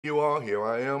You are, here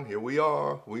I am, here we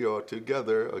are. We are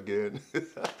together again.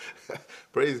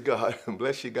 Praise God.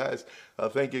 Bless you guys.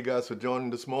 Thank you guys for joining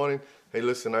this morning. Hey,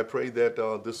 listen, I pray that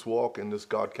this walk and this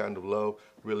God kind of love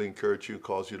really encourage you,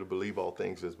 cause you to believe all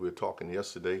things as we were talking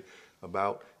yesterday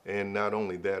about. And not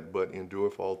only that, but endure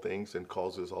for all things and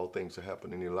causes all things to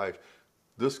happen in your life.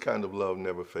 This kind of love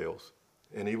never fails.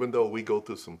 And even though we go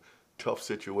through some tough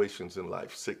situations in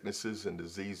life, sicknesses and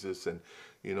diseases and,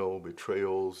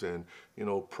 betrayals and,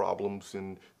 problems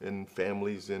in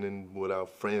families and with our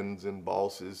friends and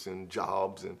bosses and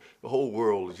jobs and the whole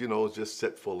world, is just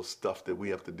set full of stuff that we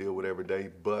have to deal with every day.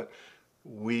 But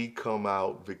we come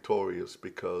out victorious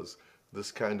because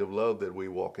this kind of love that we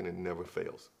walk in, it never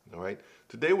fails. All right.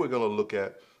 Today we're going to look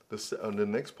at the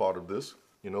next part of this.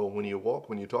 When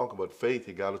you talk about faith,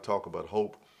 you got to talk about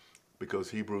hope,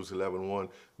 because Hebrews 11:1,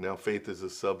 now faith is the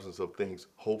substance of things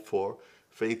hoped for.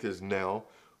 Faith is now,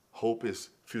 hope is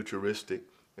futuristic.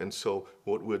 And so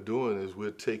what we're doing is we're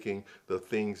taking the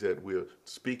things that we're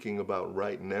speaking about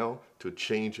right now to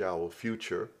change our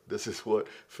future. This is what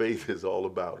faith is all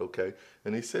about, okay?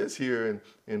 And he says here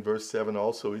in verse 7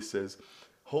 also, he says,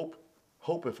 hope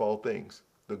if all things.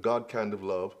 The God kind of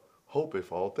love, hope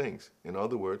if all things. In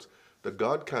other words, the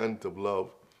God kind of love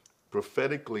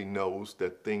prophetically knows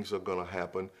that things are going to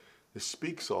happen. It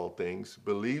speaks all things,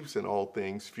 believes in all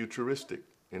things, futuristic.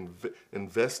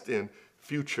 Invest in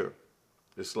future.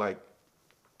 It's like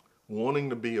wanting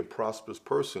to be a prosperous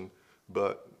person,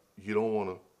 but you don't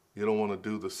want to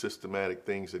do the systematic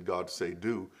things that God say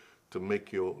do to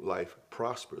make your life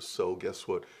prosperous. So guess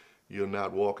what? You're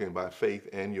not walking by faith,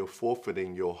 and you're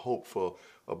forfeiting your hope for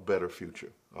a better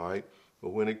future. All right. But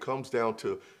when it comes down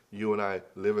to you and I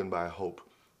living by hope,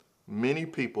 many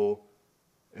people,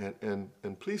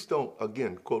 and please don't,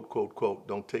 again, quote, quote, quote,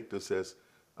 don't take this as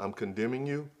I'm condemning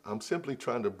you. I'm simply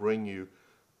trying to bring you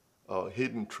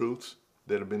hidden truths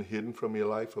that have been hidden from your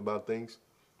life about things.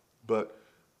 But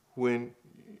when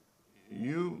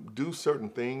you do certain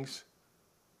things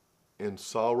in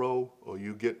sorrow, or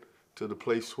you get to the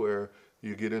place where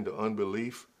you get into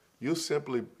unbelief, you're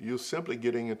simply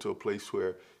getting into a place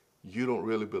where you don't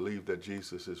really believe that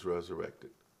Jesus is resurrected.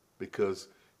 Because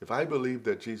if I believe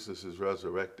that Jesus is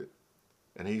resurrected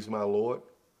and he's my Lord,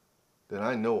 then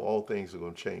I know all things are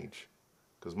going to change,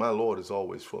 because my Lord is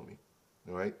always for me.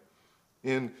 All right.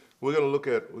 And we're going to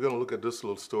look at this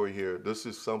little story here. This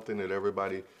is something that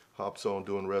everybody hops on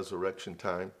during resurrection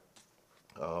time.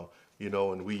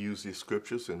 And we use these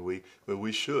scriptures, and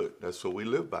we should. That's what we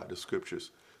live by, the scriptures.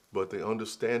 But the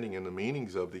understanding and the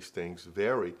meanings of these things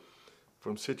vary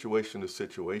from situation to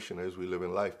situation as we live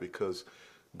in life, because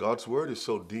God's word is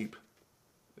so deep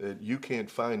that you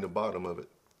can't find the bottom of it,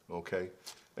 okay?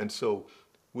 And so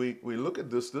we look at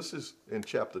this. This is in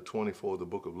chapter 24 of the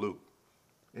book of Luke.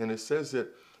 And it says that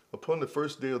upon the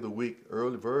first day of the week,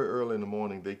 very early in the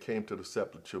morning, they came to the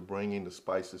sepulchre, bringing the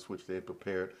spices which they had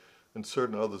prepared, and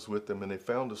certain others with them. And they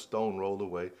found a stone rolled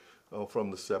away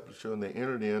from the sepulchre, and they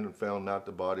entered in and found not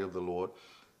the body of the Lord.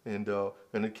 And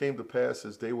it came to pass,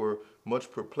 as they were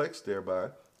much perplexed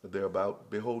thereabout,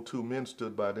 behold, two men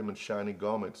stood by them in shining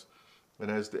garments.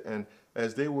 And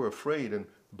as they were afraid, and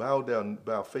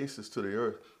bowed faces to the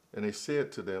earth, and they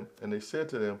said to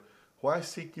them, why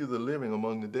seek you the living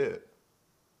among the dead?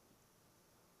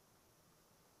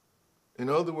 In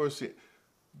other words,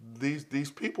 these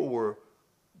people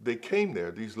they came there,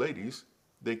 these ladies,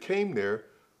 they came there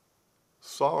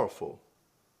sorrowful,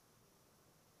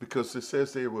 because it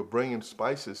says they were bringing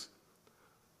spices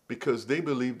because they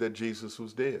believed that Jesus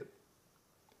was dead.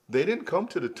 They didn't come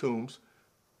to the tombs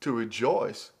to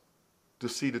rejoice to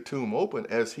see the tomb open,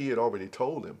 as he had already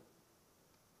told them.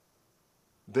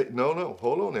 No,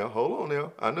 hold on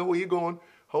now. I know where you're going.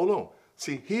 Hold on.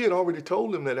 See, he had already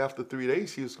told them that after 3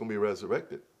 days he was going to be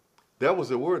resurrected. That was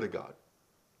the word of God.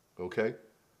 Okay?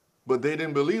 But they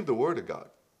didn't believe the word of God.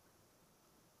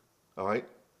 All right?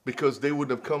 Because they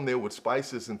wouldn't have come there with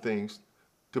spices and things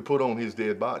to put on his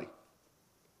dead body.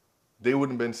 They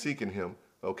wouldn't have been seeking him,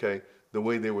 okay, the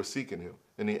way they were seeking him.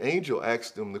 And the angel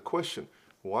asked them the question,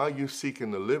 why are you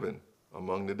seeking the living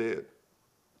among the dead?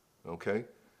 Okay?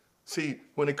 See,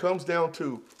 when it comes down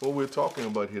to what we're talking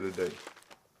about here today,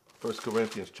 1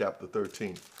 Corinthians chapter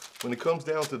 13, when it comes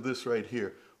down to this right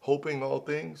here, hoping all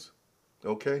things,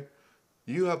 okay,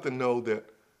 you have to know that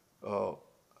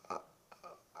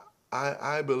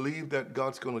I believe that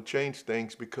God's going to change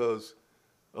things because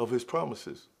of his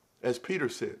promises. As Peter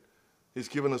said, he's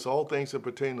given us all things that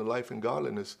pertain to life and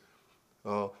godliness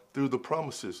through the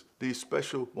promises, these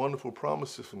special, wonderful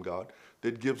promises from God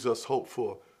that gives us hope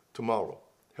for tomorrow.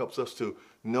 Helps us to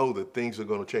know that things are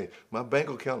going to change. My bank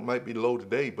account might be low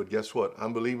today, but guess what?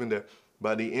 I'm believing that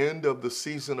by the end of the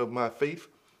season of my faith,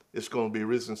 it's going to be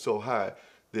risen so high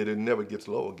that it never gets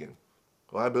low again.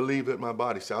 Well, I believe that my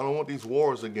body. So I don't want these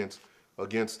wars against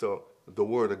the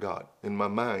word of God in my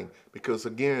mind, because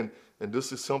again, and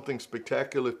this is something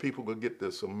spectacular if people could get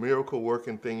this, a miracle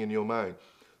working thing in your mind,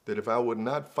 that if I would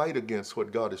not fight against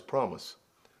what God has promised,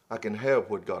 I can have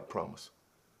what God promised.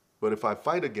 But if I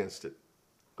fight against it,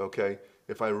 okay,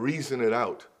 if I reason it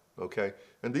out, okay,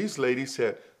 and these ladies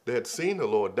they had seen the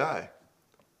Lord die,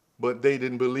 but they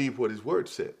didn't believe what his word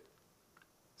said.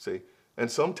 See, and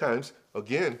sometimes,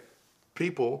 again,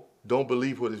 people don't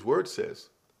believe what his word says,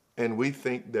 and we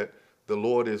think that the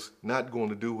Lord is not going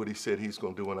to do what he said he's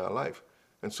going to do in our life,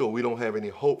 and so we don't have any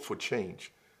hope for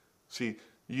change. See,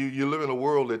 you live in a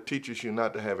world that teaches you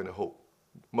not to have any hope.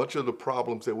 Much of the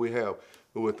problems that we have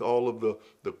with all of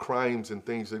the crimes and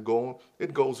things that go on,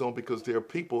 it goes on because there are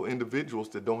people, individuals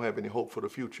that don't have any hope for the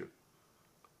future.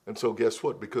 And so guess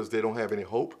what? Because they don't have any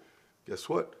hope, guess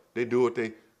what? They do what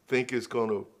they think is going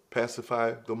to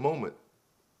pacify the moment,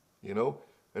 you know?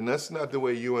 And that's not the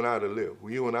way you and I ought to live.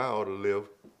 You and I ought to live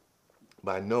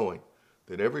by knowing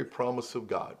that every promise of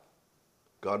God,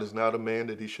 God is not a man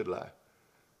that he should lie,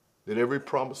 that every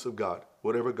promise of God,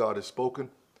 whatever God has spoken,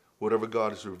 whatever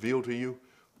God has revealed to you,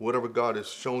 whatever God has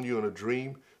shown you in a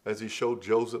dream, as he showed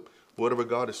Joseph, whatever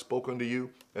God has spoken to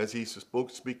you, as he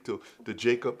speak to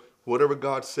Jacob, whatever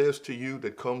God says to you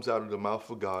that comes out of the mouth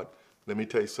of God, let me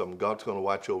tell you something, God's going to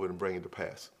watch over it and bring it to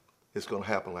pass. It's going to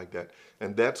happen like that.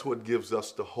 And that's what gives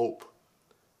us the hope.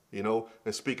 You know,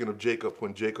 and speaking of Jacob,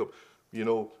 when Jacob, you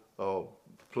know,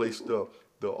 placed the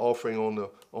offering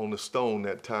on the stone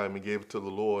that time and gave it to the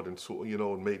Lord, and so, you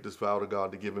know, and made this vow to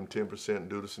God to give him 10% and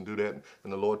do this and do that.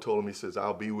 And the Lord told him, he says,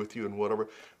 I'll be with you and whatever.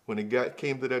 When it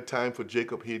came to that time for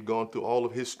Jacob, he had gone through all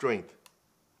of his strength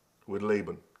with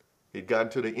Laban. He'd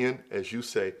gotten to the end, as you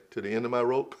say, to the end of my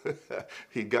rope.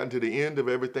 He'd gotten to the end of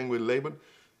everything with Laban.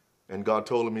 And God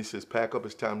told him, he says, pack up,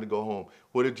 it's time to go home.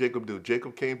 What did Jacob do?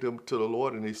 Jacob came to the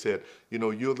Lord and he said, you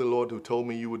know, you're the Lord who told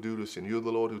me you would do this, and you're the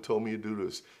Lord who told me to do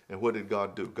this. And what did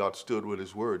God do? God stood with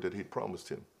his word that he'd promised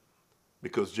him,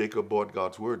 because Jacob brought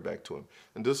God's word back to him.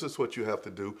 And this is what you have to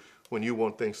do when you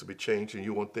want things to be changed and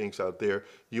you want things out there.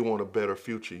 You want a better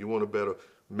future. You want a better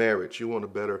marriage. You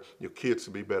want your kids to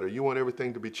be better. You want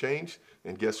everything to be changed.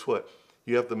 And guess what?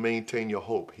 You have to maintain your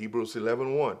hope. Hebrews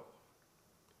 11:1.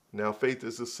 Now faith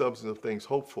is the substance of things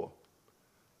hoped for,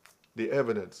 the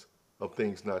evidence of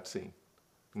things not seen.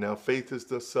 Now faith is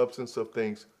the substance of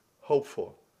things hoped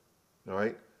for. All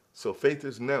right? So faith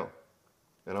is now.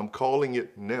 And I'm calling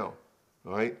it now.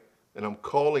 All right? And I'm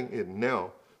calling it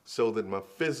now so that my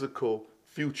physical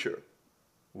future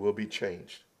will be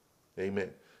changed.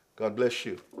 Amen. God bless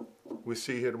you. We'll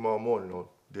see you here tomorrow morning on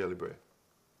Daily Bread.